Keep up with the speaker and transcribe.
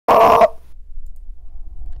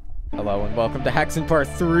Hello and welcome to Hexen Part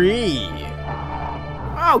 3!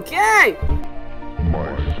 Okay!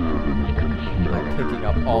 I'm picking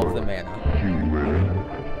up all of the mana.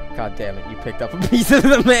 God damn it, you picked up a piece of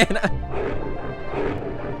the mana!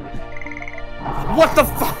 What the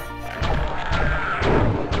fuck?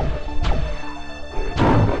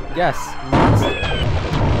 Yes, monster.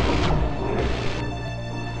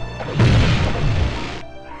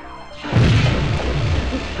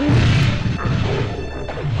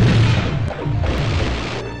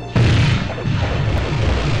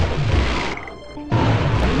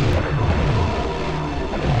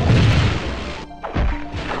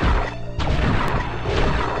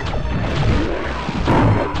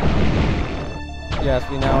 Yes,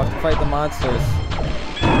 we now have to fight the monsters.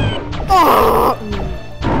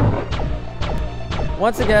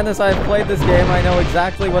 Once again, as I've played this game, I know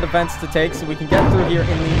exactly what events to take so we can get through here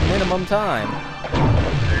in the minimum time.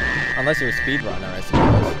 Unless you're a speedrunner, I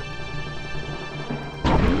suppose.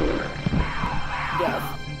 Yes.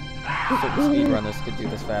 Certain speedrunners could do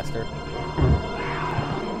this faster.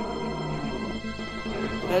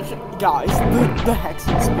 Guys, the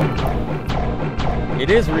Hexen speedrun. It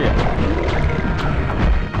is real.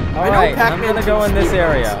 Alright, I'm gonna go in this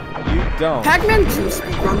area. You don't. Pac-Man 2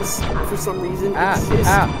 speedruns for some reason exist.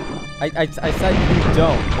 I said you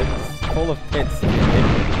don't. It's full of pits. Oh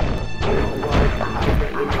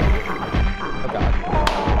god.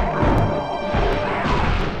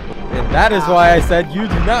 And that is why I said you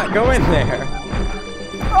do not go in there.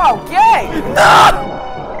 Okay! No!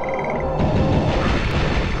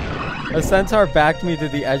 A centaur backed me to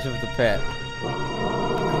the edge of the pit.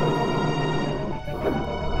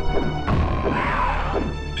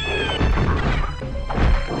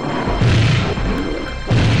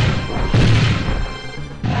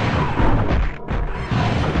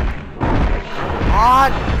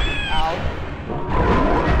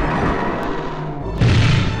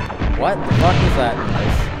 What the fuck is that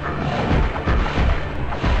noise?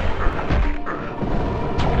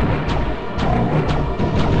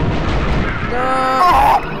 No!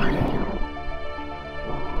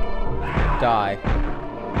 Die.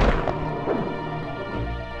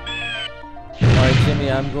 Alright, Jimmy,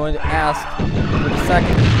 I'm going to ask for the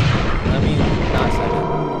second. I mean, not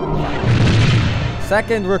second.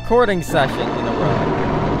 Second recording session in a row.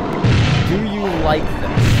 Do you like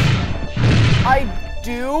this? I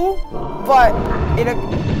do, but it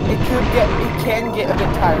can get a bit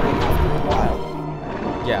tiring after a while.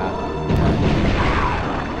 Yeah.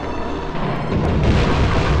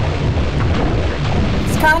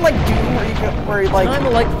 It's kind of like Doom, where you like. Kind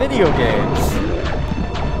of like video games.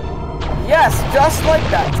 Yes, just like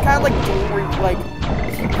that. It's kind of like Doom, where you, like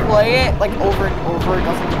if you play it like over and over, it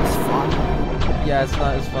doesn't get as fun. Yeah, it's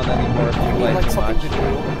not as fun anymore if you play like too something much. to do.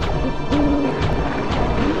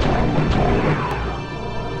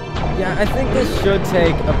 Yeah, I think this should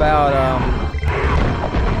take about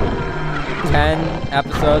 10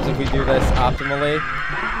 episodes if we do this optimally.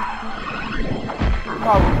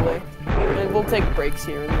 Probably. And we'll take breaks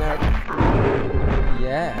here and there.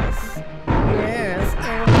 Yes. Yes,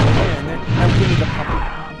 I'm giving the puppy.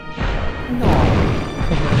 No.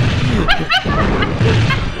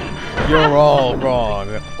 You're all wrong.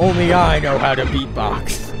 Only I know how to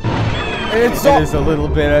beatbox. It is a little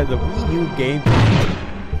bit of the Wii U game.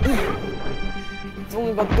 It's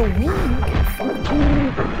only about the Wii U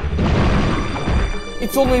game.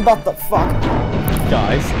 It's only about the fuck.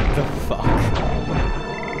 Guys, the fuck.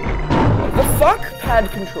 The fuck pad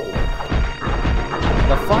controller.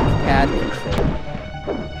 The fuck pad controller.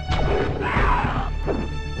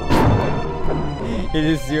 It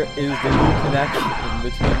is the new connection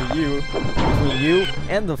between you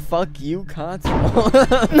and the fuck you console.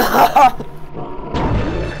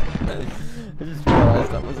 I just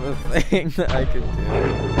realized that was a thing that I could do.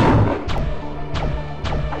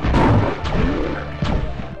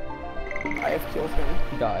 I have killed him.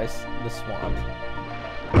 Guys, the swamp.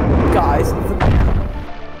 Guys, the man.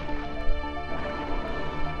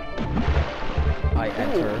 I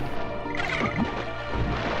enter.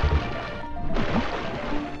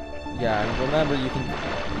 Yeah, and remember you can...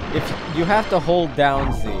 If you have to hold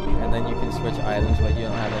down Z, and then you can switch items, but you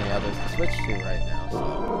don't have any others to switch to right now, so...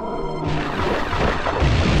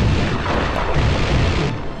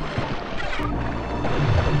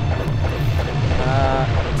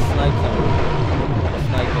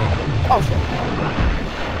 Sniping. Oh shit.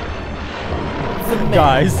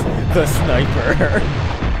 Guys, the sniper.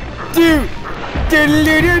 Dude!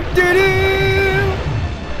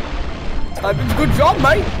 Good job,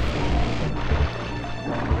 mate!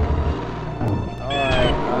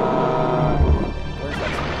 Alright, where's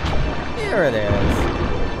that? Here it is.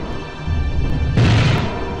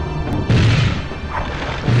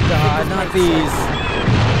 not these.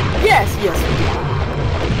 Yes, yes, we do.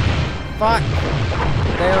 Fuck.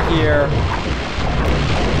 They're here.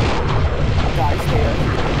 Guys, they are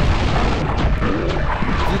here.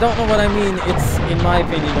 If you don't know what I mean, it's, in my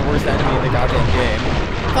opinion, the worst enemy in the goddamn game.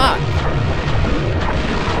 Fuck.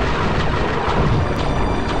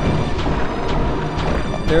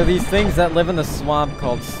 There are these things that live in the swamp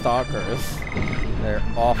called stalkers. They're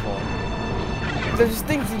awful. There's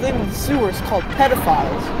things that live in the sewers called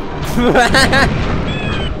pedophiles.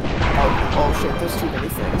 Oh shit, there's too many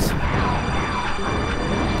things.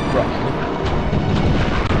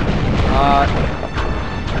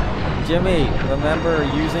 Jimmy, remember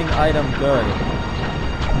using item good.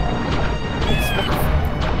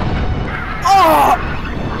 Oh!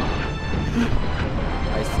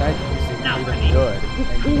 I said using item good,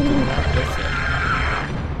 and you did not listen.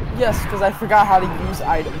 Yes, because I forgot how to use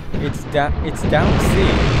item. It's down C. I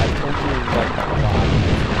told you like a lot.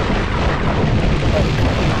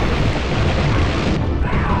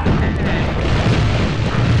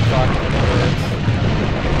 Fuck birds.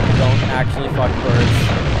 Don't actually fuck birds.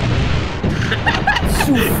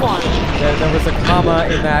 So fun. There was a comma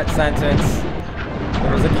in that sentence.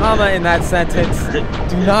 There was a comma in that sentence.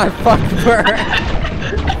 Do not fuck birds.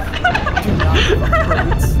 Do not fuck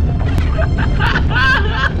birds.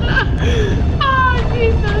 Oh,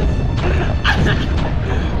 Jesus.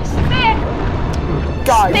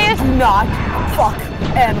 Guys, do not fuck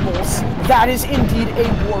animals. That is indeed a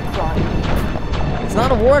war crime. It's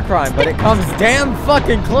not a war crime, but it comes damn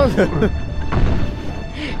fucking close.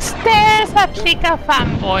 Stairs are chica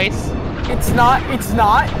fanboys. It's not a It's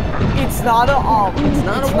not a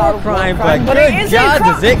war crime, but it good is God, a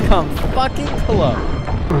crime. does it come fucking close.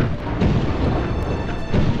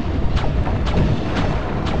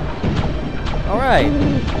 Alright.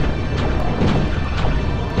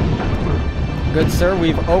 Good sir,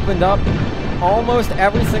 we've opened up almost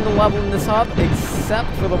every single level in this hub except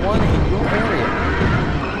for the one in your area.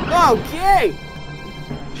 Okay.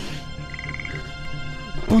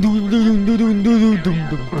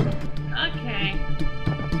 Okay.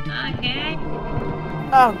 Okay.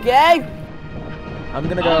 Okay. I'm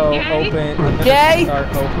gonna go Okay. open. I'm gonna Okay. start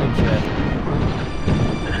opening shit.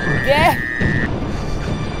 Yeah.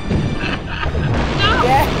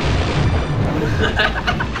 Yeah.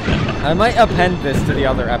 I might append this to the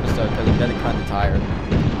other episode because I'm getting kind of tired.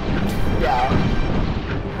 Yeah.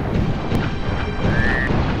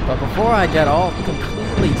 But before I get all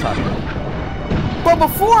completely tired, But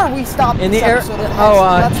before we stop In this the air- episode of oh,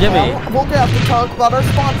 Hexen, let's Jimmy. go. We're gonna have to talk about our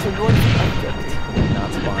sponsor, North.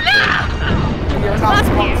 not sponsored. We are not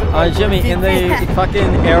sponsored. by Jimmy, North. in the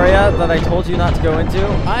fucking area that I told you not to go into,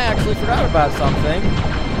 I actually forgot about something.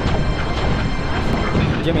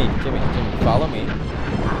 Jimmy, follow me.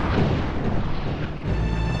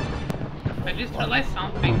 I just realized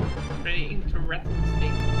something pretty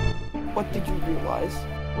interesting. What did you realize?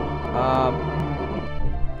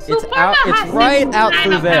 It's Super out. It's has right out 69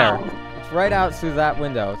 through of there. health. It's right out through that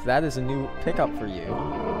window. That is a new pickup for you.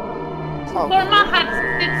 Oh. Forma had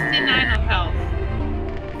 69 of health.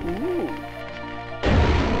 Ooh.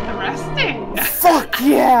 Interesting. Fuck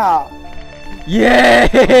yeah!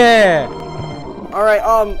 Yeah! Alright,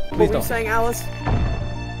 what Please were you don't. saying, Alice?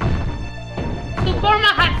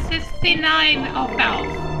 Suborma had 69 of health.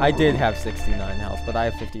 I did have 69 health, but I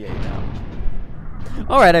have 58 now.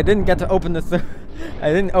 Alright, I didn't get to open the third. I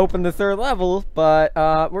didn't open the third level, but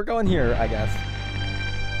we're going here, I guess.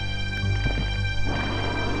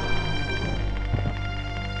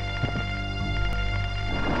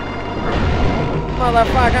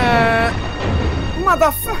 Motherfucker!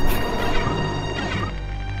 Motherfucker!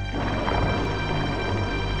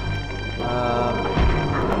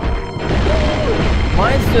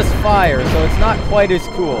 Mine's just fire, so it's not quite as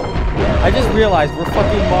cool. I just realized we're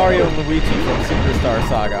fucking Mario and Luigi from Superstar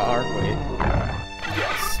Saga, aren't we?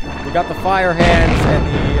 Yes. We got the fire hands and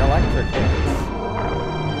the electric hands.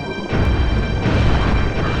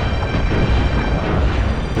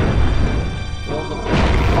 Kill the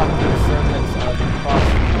fucking serpents across.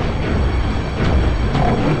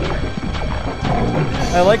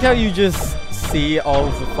 I like how you just see all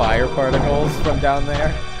of the fire particles from down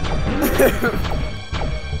there.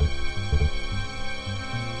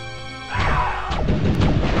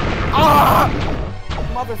 Ah!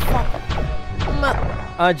 Motherfucker.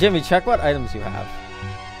 Jimmy, check what items you have.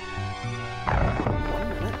 1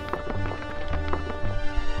 minute.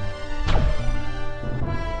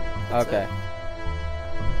 Okay.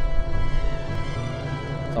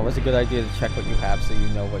 It's always a good idea to check what you have so you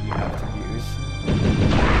know what you have to use.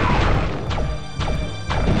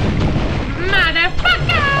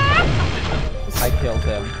 Motherfucker! I killed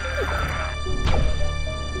him.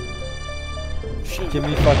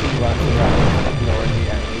 Jimmy fucking runs around ignoring the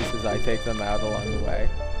enemies as I take them out along the way.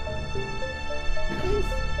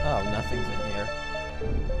 Oh, nothing's in here.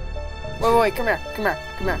 Wait, come here.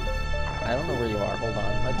 I don't know where you are. Hold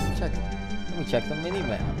on. Let me check the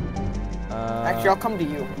mini-map. Actually, I'll come to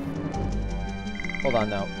you. Hold on,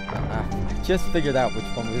 no. I just figured out which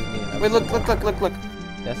one was me. And Wait, look.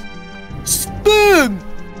 Yes? Spoon!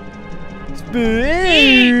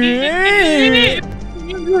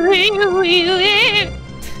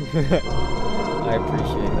 I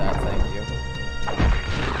appreciate that, thank you.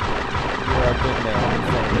 You're a good man,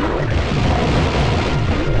 thank you.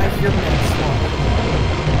 I hear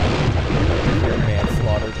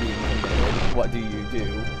Manslaughter being committed. What do you do?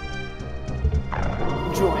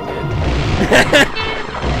 join it.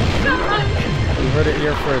 You heard it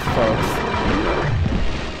here first, folks.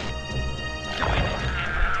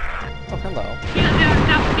 Oh, hello.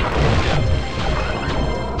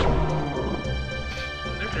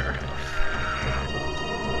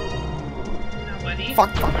 Nobody.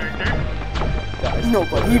 Fuck. Murder. Guys,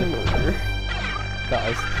 Nobody murder.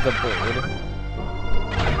 Guys, the bird.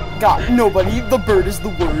 God, nobody. The bird is the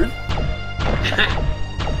word.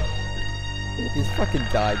 He's fucking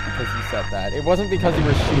died because he said that. It wasn't because he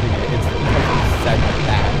was shooting it, it's because he said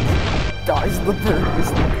that. Guys, the bird is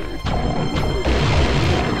the word.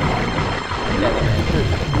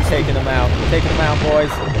 We're taking him out. We're taking him out,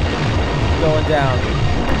 boys. Going down.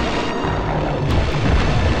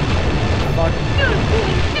 Fuck.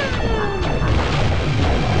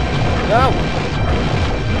 No!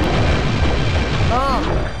 Ah!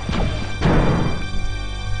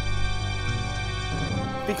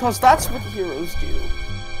 Because that's what heroes do.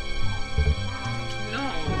 No.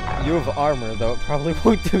 You have armor, though. It probably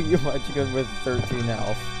won't do you much good with 13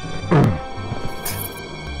 health.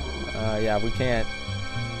 Yeah, we can't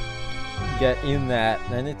get in that,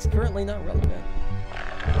 and it's currently not relevant.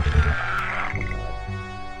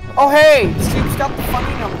 Oh hey! Steve's got the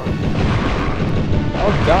funny number.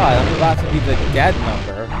 Oh god, I'm about to be the dead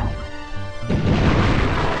number.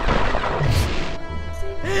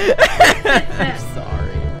 I'm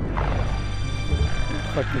sorry.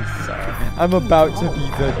 Fucking sorry. I'm about to be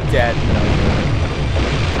the dead number.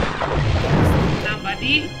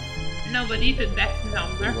 Nobody the death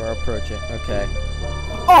number. We're approaching. Okay.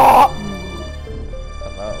 Oh!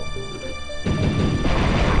 Hello.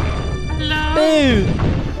 Hello. Dude!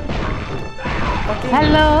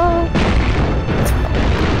 Hello.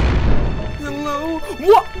 Hello?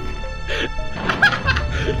 What?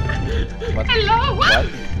 What? Hello. What?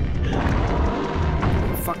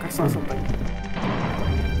 Fuck, I saw something.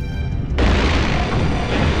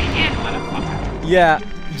 Yeah,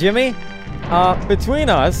 Jimmy? Between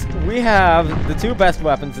us, we have the two best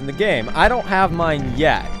weapons in the game. I don't have mine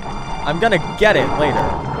yet. I'm gonna get it later.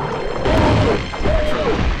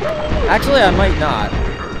 Actually, I might not.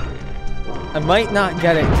 I might not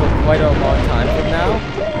get it until quite a long time from now.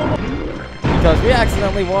 Because we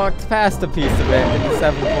accidentally walked past a piece of it in the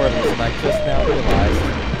 7 portals, and I just now realized.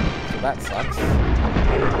 So that sucks.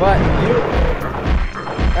 But you...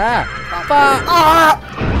 Ah! Fuck! Ah!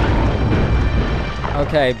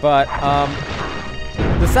 Okay, but,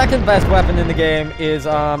 the second best weapon in the game is,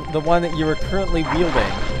 the one that you are currently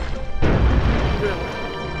wielding.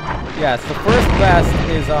 Yes, the first best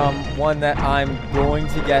is, one that I'm going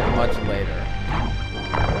to get much later.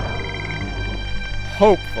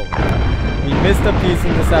 Hopefully. We missed a piece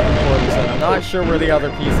in the 7 portals, and I'm not sure where the other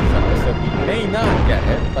pieces are, so we may not get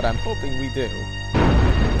it, but I'm hoping we do.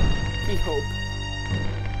 He hope.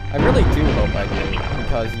 I really do hope I do,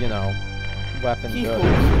 because, you know, weapon He good.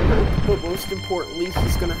 hopes, but most importantly,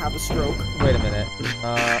 he's gonna have a stroke. Wait a minute.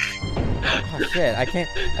 Oh shit, I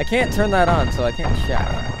can't turn that on, so I can't check.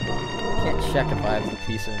 I can't check if I have the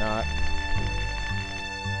piece or not.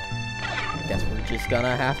 Guess we're just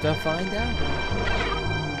gonna have to find out.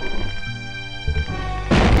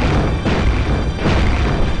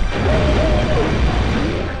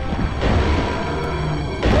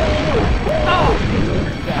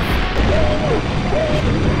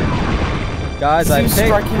 Guys, I've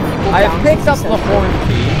picked up the horn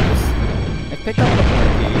key. I picked up the horn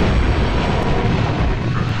key.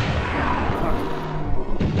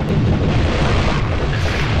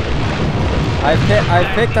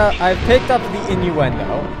 I've picked up the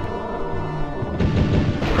innuendo.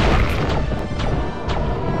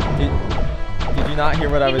 Did you not hear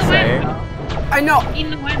what I was saying? I know.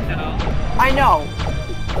 Innuendo. I know.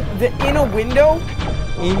 The in a window?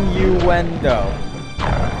 Innuendo.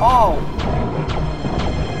 Oh.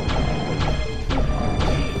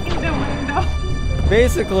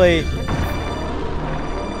 Basically,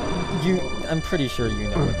 I'm pretty sure you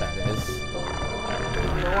know what that is.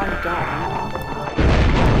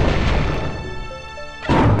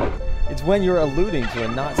 It's when you're alluding to a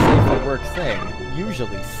not safe for work thing,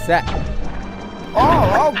 usually set.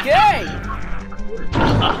 Oh, okay.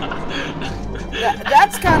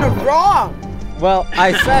 That's kind of wrong. Well,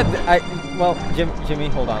 I said well, Jimmy,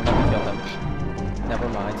 hold on, let me kill him. Never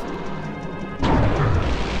mind.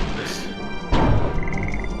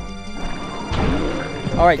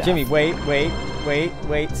 All right, Jimmy, wait,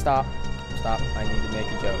 stop. I need to make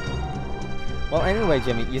a joke. Well, anyway,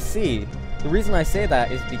 Jimmy, you see, the reason I say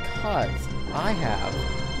that is because I have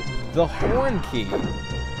the horn key.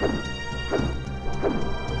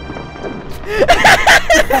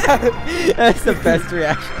 That's the best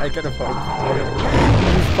reaction I could have hoped for.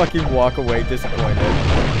 Just fucking walk away disappointed.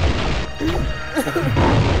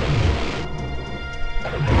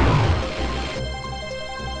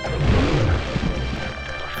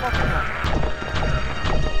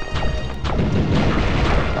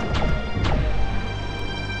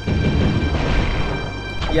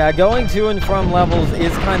 Yeah, going to and from levels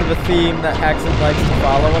is kind of a theme that Hexen likes to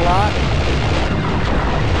follow a lot.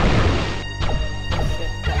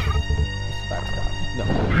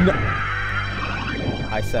 No.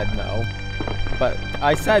 I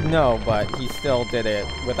said no, but he still did it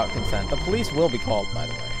without consent. The police will be called, by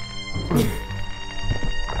the way.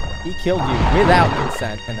 He killed you without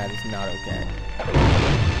consent, and that is not okay.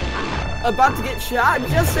 About to get shot?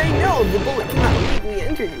 Just say no. The bullet cannot legally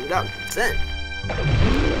enter you without consent.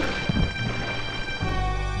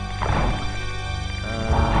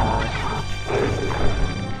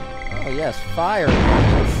 Oh yes,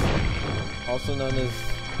 Firebrand, also known as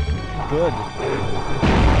good.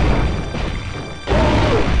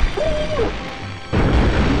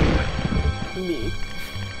 Me.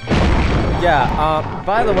 Yeah,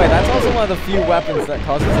 by the way, that's also one of the few weapons that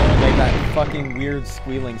causes him to make that fucking weird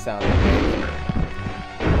squealing sound.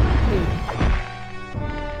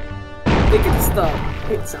 I think it's the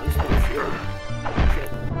hit sound.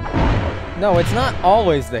 No, it's not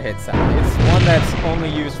always the hit sound. It's one that's only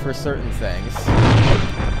used for certain things.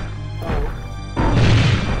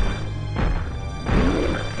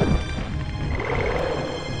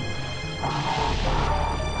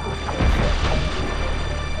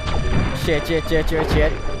 Shit.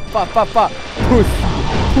 Fuck. Pussy.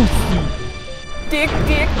 Dick.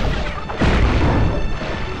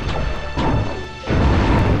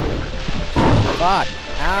 Fuck.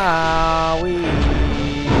 Owie.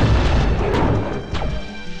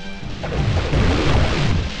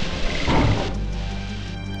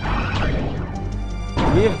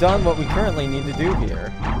 We have done what we currently need to do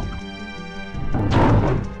here.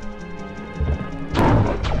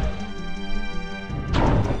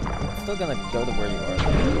 I'm still gonna go to where you are.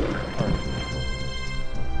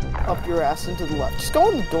 Up your ass into the left. Just go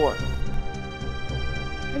in the door.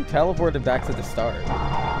 And teleported back to the start.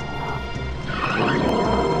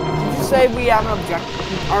 Did you say we have an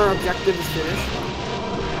objective? Our objective is finished.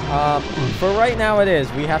 For right now it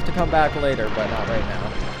is. We have to come back later, but not right now.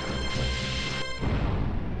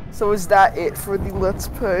 So is that it for the Let's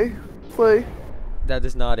Play? That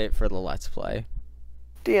is not it for the Let's Play.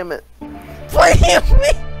 Damn it. Damn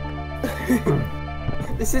me!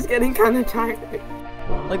 This is getting kind of tiring.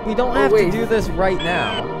 Like, we don't have to do this right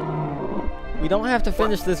now. We don't have to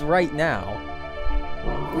finish this right now.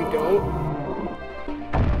 We don't?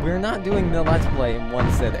 We're not doing the Let's Play in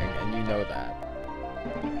one sitting, and you know that.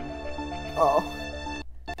 Oh.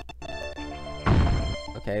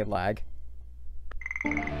 Okay, lag.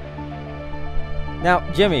 Now,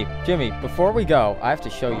 Jimmy, before we go, I have to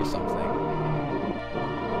show you something.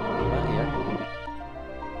 Not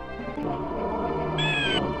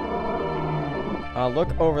here.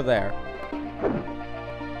 Look over there.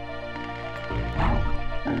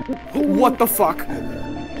 What the fuck?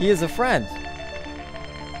 He is a friend.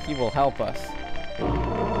 He will help us.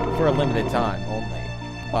 For a limited time only.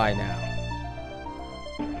 Bye now.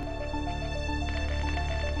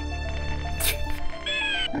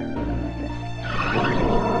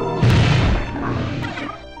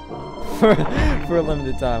 For a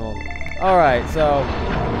limited time only. Alright, so...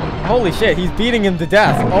 Holy shit, he's beating him to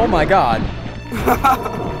death. Oh my god.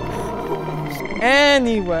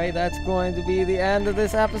 Anyway, that's going to be the end of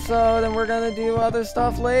this episode, and we're gonna do other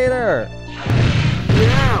stuff later.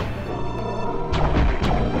 Yeah.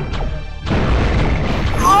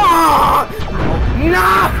 Oh!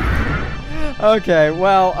 No! Okay,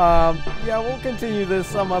 well, yeah, we'll continue this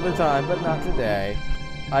some other time, but not today.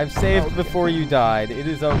 I've saved before you died. It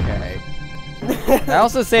is okay. I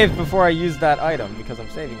also saved before I used that item, because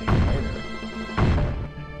I'm saving it for later.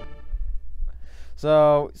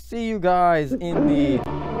 So, see you guys in the...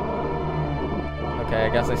 Okay, Okay, I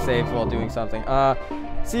guess I saved while doing something.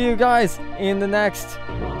 See you guys in the next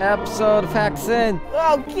episode of Hexen.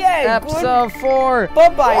 Okay. Episode 4.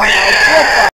 Bye-bye now. Bye-bye.